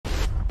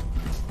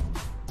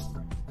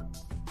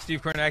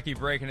Steve Kornacki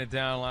breaking it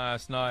down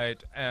last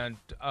night, and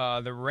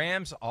the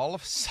Rams all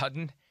of a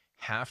sudden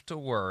have to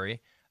worry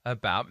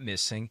about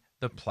missing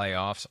the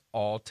playoffs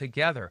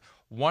altogether.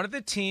 One of the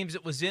teams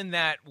that was in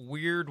that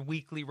weird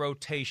weekly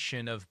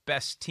rotation of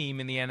best team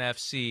in the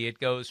NFC, it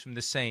goes from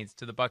the Saints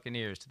to the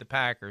Buccaneers to the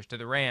Packers to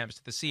the Rams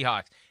to the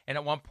Seahawks, and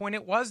at one point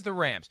it was the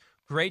Rams.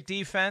 Great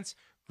defense,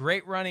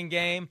 great running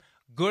game,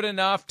 good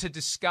enough to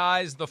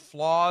disguise the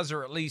flaws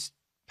or at least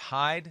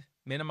hide,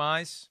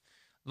 minimize,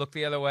 look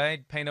the other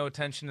way, pay no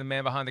attention to the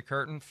man behind the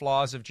curtain,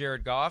 flaws of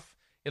Jared Goff.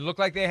 It looked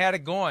like they had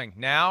it going.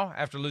 Now,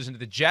 after losing to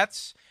the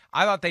Jets,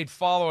 I thought they'd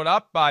follow it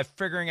up by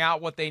figuring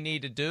out what they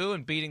need to do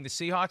and beating the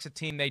Seahawks, a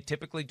team they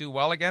typically do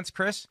well against,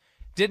 Chris.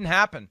 Didn't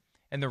happen.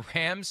 And the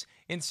Rams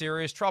in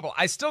serious trouble.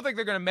 I still think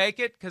they're going to make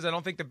it because I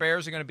don't think the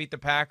Bears are going to beat the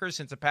Packers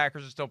since the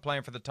Packers are still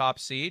playing for the top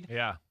seed.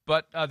 Yeah.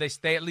 But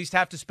they at least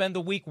have to spend the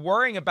week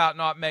worrying about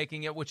not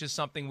making it, which is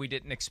something we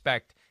didn't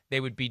expect they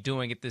would be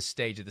doing at this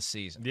stage of the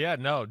season. Yeah,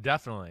 no,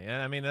 definitely.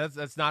 And I mean,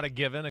 that's not a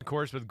given. Of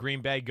course, with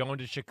Green Bay going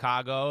to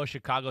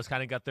Chicago's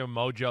kind of got their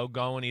mojo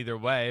going either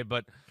way.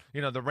 But,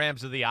 you know, the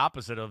Rams are the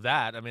opposite of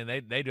that. I mean,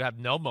 they do have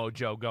no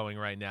mojo going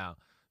right now.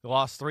 They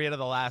lost 3 out of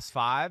the last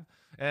 5.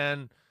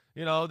 And,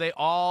 you know, they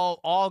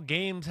all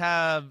games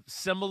have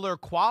similar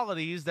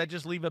qualities that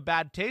just leave a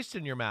bad taste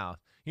in your mouth.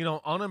 You know,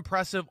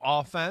 unimpressive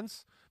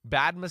offense,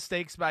 bad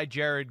mistakes by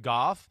Jared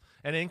Goff,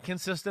 and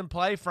inconsistent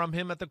play from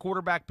him at the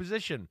quarterback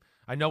position.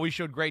 I know he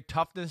showed great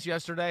toughness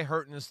yesterday,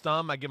 hurting his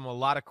thumb. I give him a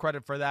lot of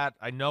credit for that.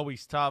 I know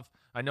he's tough.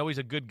 I know he's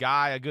a good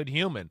guy, a good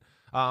human.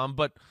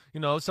 But,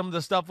 you know, some of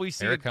the stuff we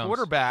see at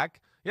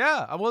quarterback,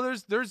 yeah, well,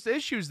 there's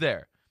issues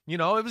there. You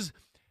know, it was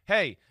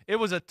going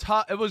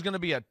to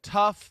be a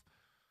tough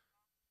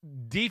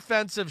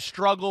defensive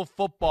struggle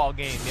football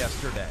game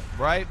yesterday,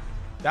 right?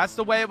 That's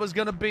the way it was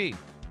going to be.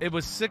 It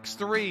was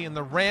 6-3, and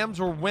the Rams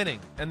were winning,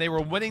 and they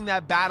were winning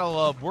that battle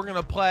of we're going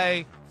to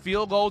play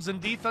field goals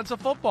and defensive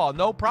football,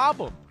 no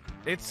problem.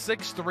 It's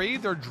 6-3.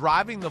 They're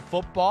driving the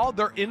football.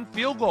 They're in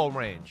field goal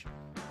range.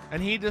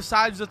 And he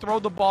decides to throw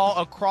the ball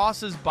across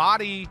his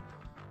body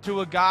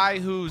to a guy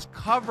who's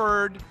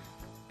covered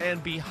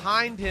and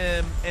behind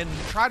him and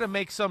try to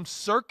make some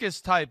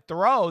circus-type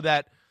throw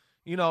that,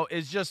 you know,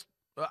 is just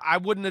I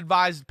wouldn't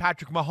advise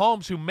Patrick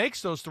Mahomes, who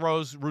makes those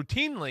throws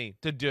routinely,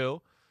 to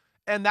do.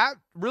 And that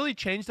really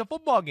changed the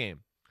football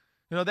game.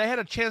 You know, they had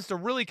a chance to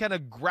really kind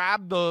of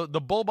grab the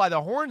bull by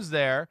the horns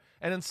there,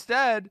 and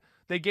instead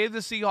they gave the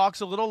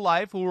Seahawks a little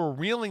life, who were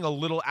reeling a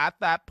little at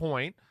that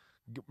point.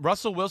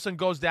 Russell Wilson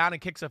goes down and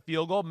kicks a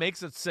field goal,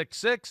 makes it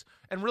 6-6,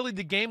 and really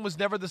the game was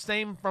never the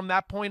same from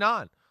that point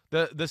on.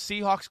 The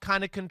Seahawks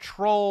kind of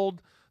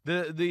controlled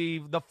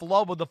the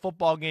flow of the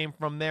football game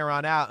from there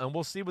on out, and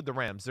we'll see with the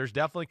Rams. There's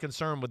definitely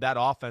concern with that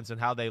offense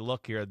and how they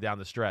look here down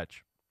the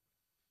stretch.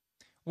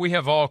 We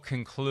have all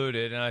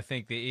concluded, and I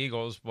think the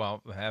Eagles,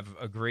 have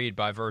agreed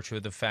by virtue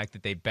of the fact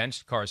that they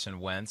benched Carson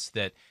Wentz,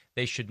 that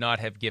they should not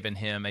have given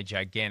him a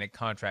gigantic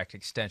contract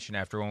extension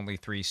after only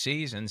 3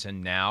 seasons,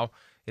 and now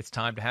it's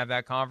time to have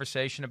that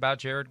conversation about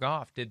Jared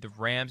Goff. Did the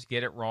Rams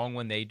get it wrong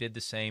when they did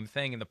the same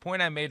thing? And the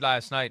point I made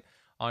last night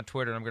on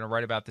Twitter, and I'm going to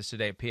write about this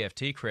today at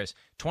PFT, Chris,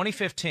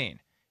 2015,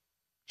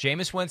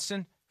 Jameis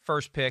Winston,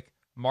 first pick,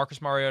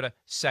 Marcus Mariota,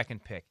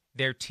 second pick.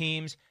 Their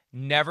teams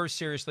never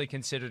seriously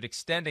considered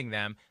extending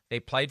them. They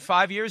played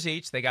 5 years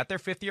each. They got their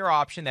 5th-year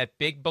option, that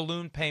big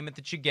balloon payment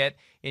that you get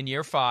in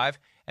year 5,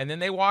 and then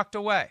they walked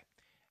away.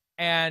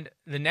 And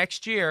the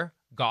next year,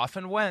 Goff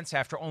and Wentz,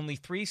 after only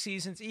 3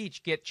 seasons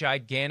each, get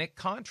gigantic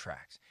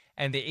contracts.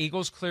 And the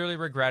Eagles clearly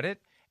regret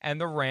it.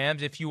 And the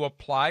Rams, if you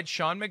applied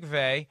Sean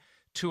McVay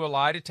to a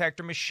lie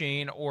detector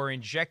machine or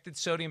injected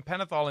sodium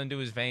pentothal into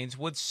his veins,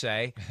 would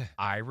say,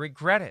 I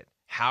regret it.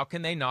 How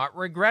can they not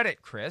regret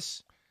it,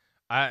 Chris?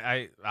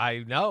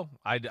 I know.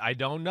 I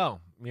don't know.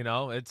 You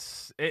know,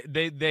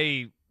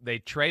 they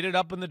traded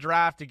up in the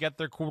draft to get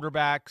their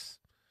quarterbacks.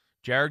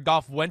 Jared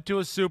Goff went to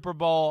a Super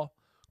Bowl.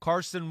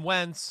 Carson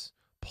Wentz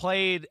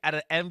played at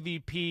an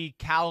MVP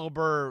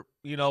caliber,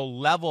 you know,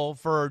 level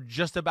for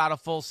just about a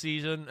full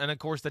season. And of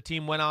course, the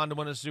team went on to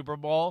win a Super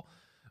Bowl,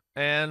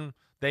 and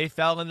they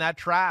fell in that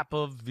trap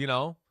of, you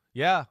know,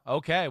 yeah,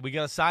 okay, we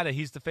got to sign it.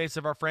 He's the face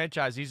of our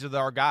franchise. These are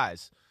our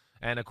guys.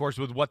 And, of course,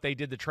 with what they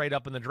did to trade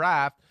up in the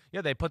draft,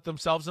 yeah, they put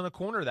themselves in a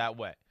corner that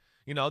way.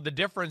 You know, the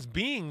difference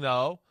being,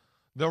 though,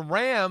 the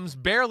Rams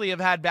barely have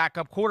had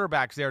backup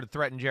quarterbacks there to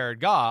threaten Jared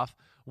Goff,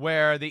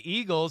 where the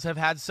Eagles have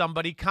had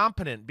somebody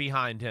competent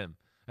behind him.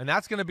 And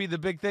that's going to be the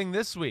big thing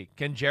this week.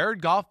 Can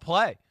Jared Goff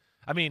play?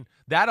 I mean,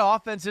 that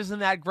offense isn't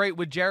that great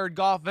with Jared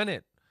Goff in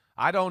it.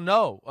 I don't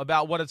know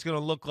about what it's going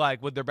to look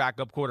like with their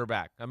backup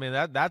quarterback. I mean,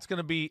 that's going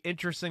to be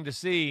interesting to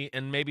see,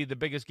 and maybe the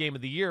biggest game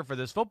of the year for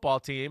this football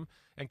team.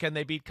 And can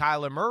they beat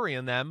Kyler Murray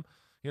and them,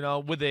 you know,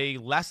 with a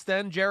less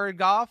than Jared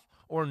Goff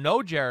or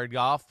no Jared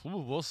Goff? Ooh,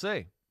 we'll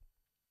see.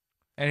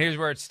 And here's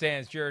where it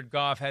stands. Jared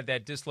Goff had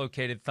that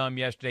dislocated thumb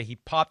yesterday. He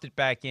popped it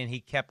back in.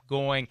 He kept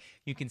going.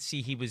 You can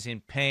see he was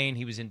in pain.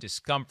 He was in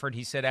discomfort.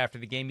 He said after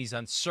the game he's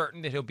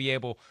uncertain that he'll be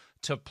able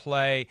to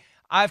play.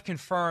 I've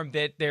confirmed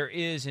that there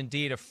is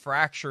indeed a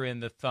fracture in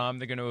the thumb.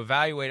 They're going to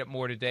evaluate it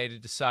more today to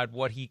decide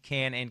what he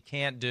can and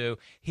can't do.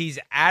 He's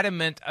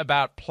adamant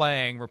about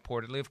playing,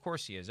 reportedly. Of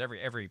course he is.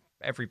 Every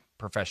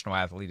professional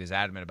athlete is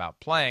adamant about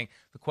playing.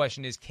 The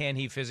question is, can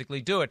he physically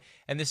do it?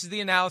 And this is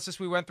the analysis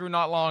we went through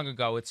not long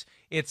ago.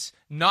 It's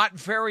not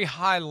very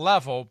high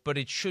level, but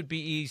it should be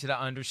easy to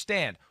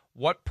understand.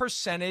 What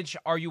percentage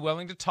are you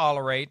willing to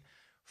tolerate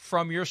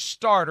from your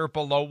starter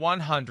below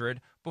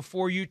 100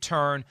 before you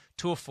turn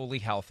to a fully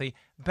healthy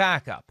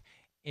backup?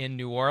 In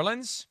New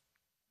Orleans,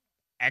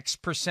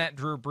 X%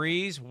 Drew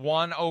Brees,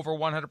 1 over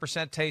 100%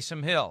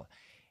 Taysom Hill.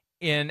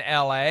 In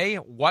LA,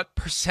 what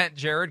percent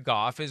Jared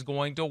Goff is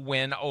going to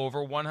win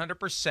over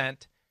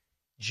 100%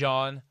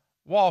 John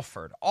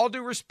Wolford? All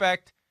due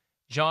respect,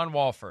 John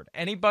Wolford.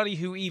 Anybody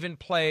who even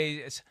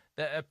pays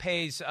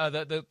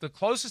the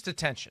closest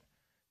attention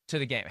to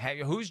the game.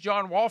 Hey, who's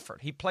John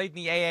Wolford? He played in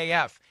the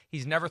AAF.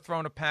 He's never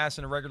thrown a pass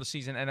in a regular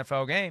season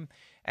NFL game.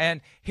 And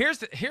here's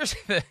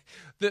the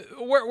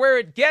where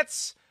it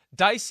gets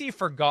dicey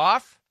for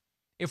Goff.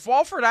 If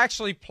Wolford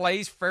actually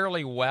plays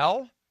fairly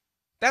well,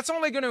 that's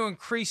only going to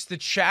increase the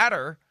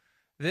chatter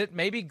that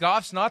maybe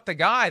Goff's not the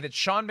guy, that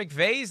Sean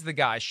McVay's the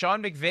guy.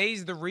 Sean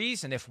McVay's the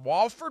reason. If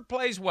Wolford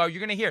plays well, you're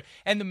going to hear.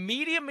 And the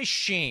media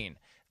machine,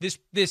 this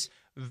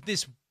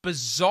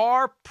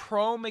bizarre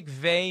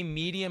pro-McVay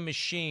media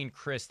machine,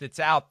 Chris, that's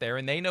out there,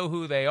 and they know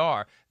who they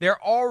are.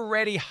 They're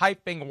already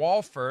hyping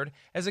Wolford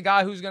as a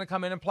guy who's going to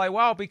come in and play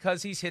well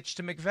because he's hitched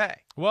to McVay.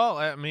 Well,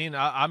 I mean,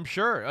 I'm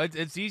sure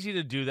it's easy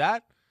to do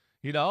that.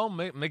 You know,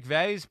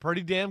 McVay's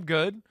pretty damn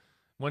good.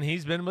 When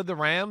he's been with the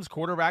Rams,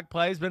 quarterback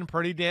play has been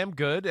pretty damn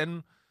good.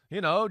 And,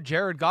 you know,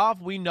 Jared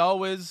Goff, we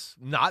know, is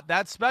not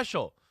that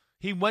special.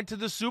 He went to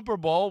the Super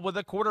Bowl with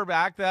a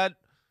quarterback that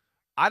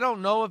I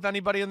don't know if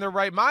anybody in their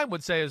right mind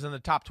would say is in the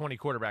top 20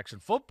 quarterbacks in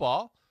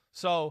football.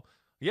 So,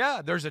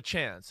 yeah, there's a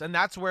chance. And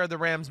that's where the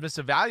Rams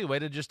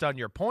misevaluated, just on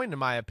your point, in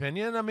my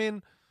opinion. I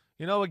mean,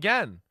 you know,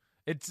 again,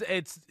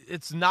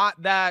 it's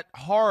not that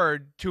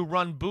hard to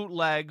run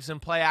bootlegs and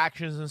play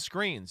actions and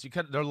screens.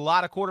 There are a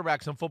lot of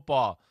quarterbacks in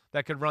football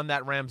that could run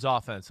that Rams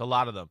offense, a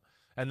lot of them.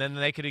 And then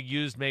they could have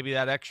used maybe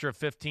that extra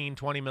 $15,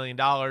 $20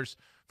 million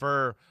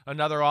for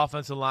another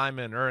offensive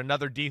lineman or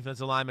another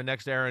defensive lineman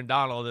next to Aaron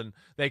Donald, and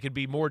they could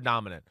be more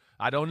dominant.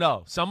 I don't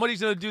know.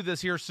 Somebody's going to do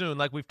this here soon,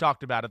 like we've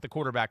talked about at the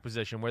quarterback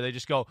position, where they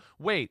just go,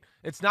 wait,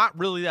 it's not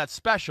really that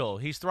special.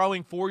 He's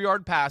throwing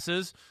 4-yard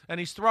passes, and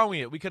he's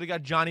throwing it. We could have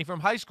got Johnny from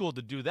high school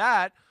to do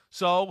that,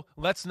 so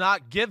let's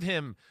not give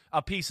him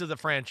a piece of the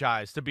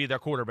franchise to be their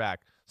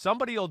quarterback.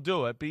 Somebody will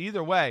do it, but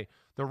either way,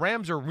 the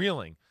Rams are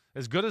reeling.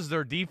 As good as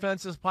their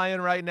defense is playing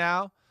right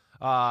now,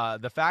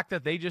 the fact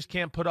that they just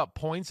can't put up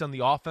points on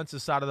the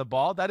offensive side of the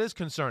ball, that is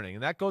concerning.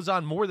 And that goes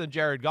on more than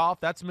Jared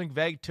Goff. That's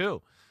McVay,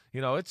 too. You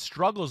know, it's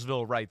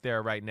Strugglesville right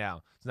there right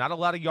now. It's not a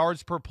lot of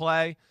yards per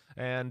play,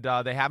 and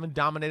they haven't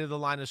dominated the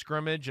line of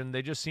scrimmage, and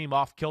they just seem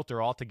off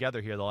kilter altogether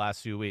here the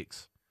last few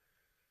weeks.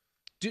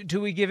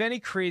 Do we give any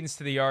credence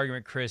to the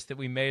argument, Chris, that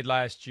we made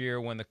last year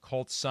when the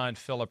Colts signed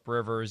Phillip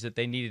Rivers, that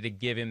they needed to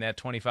give him that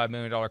 $25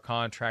 million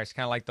contract? It's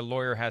kind of like the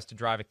lawyer has to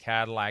drive a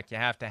Cadillac. You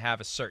have to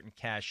have a certain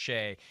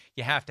cachet.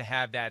 You have to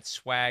have that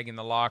swag in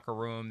the locker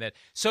room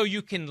so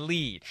you can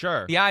lead.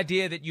 Sure. The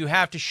idea that you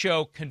have to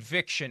show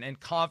conviction and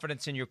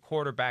confidence in your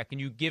quarterback, and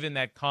you give him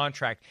that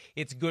contract,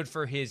 it's good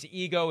for his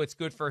ego. It's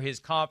good for his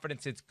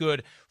confidence. It's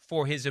good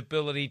for his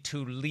ability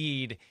to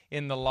lead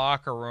in the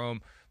locker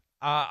room.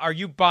 Are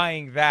you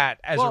buying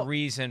that as a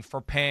reason for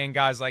paying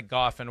guys like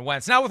Goff and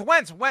Wentz? Now with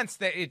Wentz,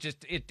 it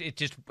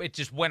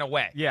just went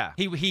away. Yeah,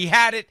 he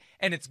had it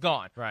and it's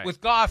gone. Right.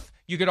 With Goff,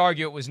 you could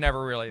argue it was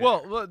never really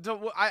there.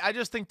 Well, I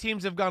just think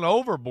teams have gone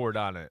overboard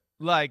on it.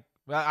 Like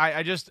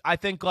I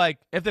think like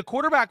if the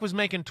quarterback was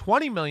making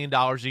 $20 million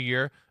a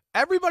year,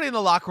 everybody in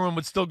the locker room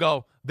would still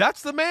go,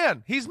 "That's the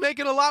man. He's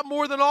making a lot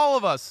more than all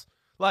of us."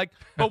 Like,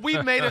 but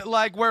we've made it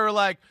like where we're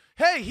like,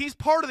 "Hey, he's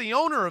part of the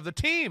owner of the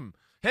team."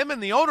 Him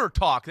and the owner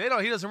talk. He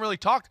doesn't really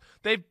talk.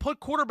 They've put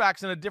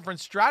quarterbacks in a different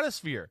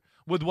stratosphere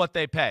with what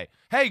they pay.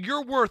 Hey,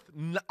 you're worth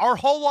our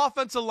whole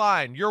offensive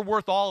line. You're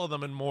worth all of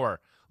them and more.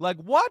 Like,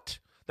 what?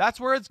 That's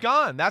where it's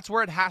gone. That's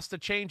where it has to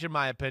change, in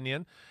my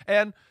opinion.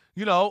 And,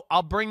 you know,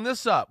 I'll bring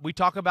this up. We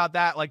talk about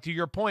that, like, to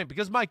your point,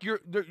 because, Mike,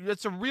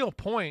 it's a real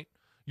point.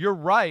 You're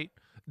right.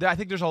 I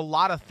think there's a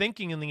lot of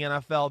thinking in the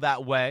NFL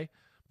that way.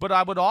 But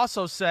I would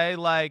also say,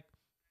 like,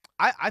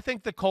 I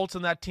think the Colts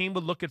and that team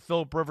would look at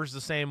Phillip Rivers the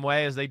same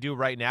way as they do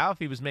right now if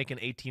he was making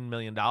 $18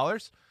 million.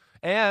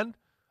 And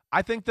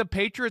I think the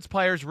Patriots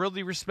players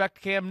really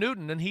respect Cam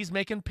Newton, and he's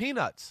making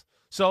peanuts.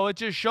 So it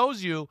just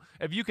shows you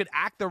if you could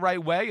act the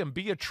right way and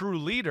be a true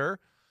leader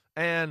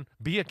and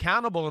be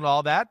accountable and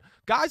all that,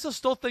 guys will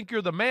still think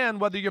you're the man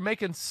whether you're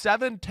making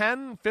 7,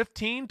 10,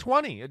 15,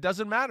 20. It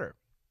doesn't matter.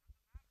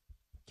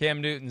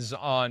 Cam Newton's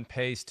on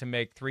pace to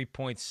make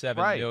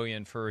 $3.7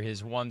 million for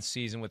his one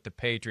season with the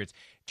Patriots.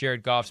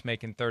 Jared Goff's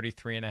making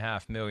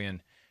 $33.5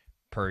 million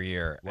per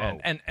year. Whoa.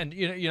 And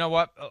you know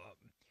what?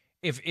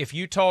 If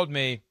you told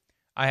me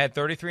I had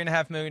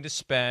 $33.5 million to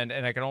spend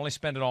and I could only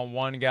spend it on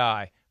one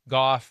guy,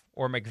 Goff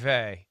or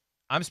McVay,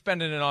 I'm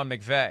spending it on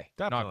McVay,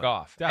 Definitely. not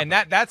Goff. Definitely.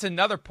 And that's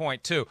another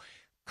point too.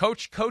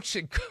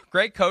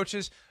 Great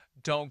coaches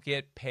don't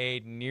get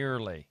paid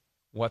nearly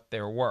what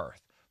they're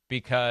worth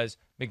because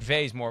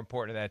McVay's more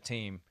important to that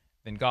team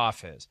than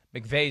Goff is.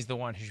 McVay's the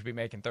one who should be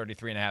making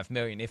 $33.5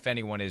 million, if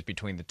anyone is,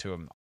 between the two of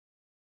them.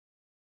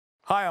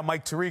 Hi, I'm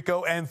Mike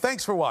Tirico, and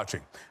thanks for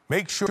watching.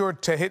 Make sure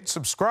to hit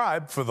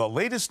subscribe for the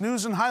latest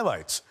news and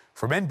highlights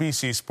from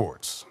NBC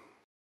Sports.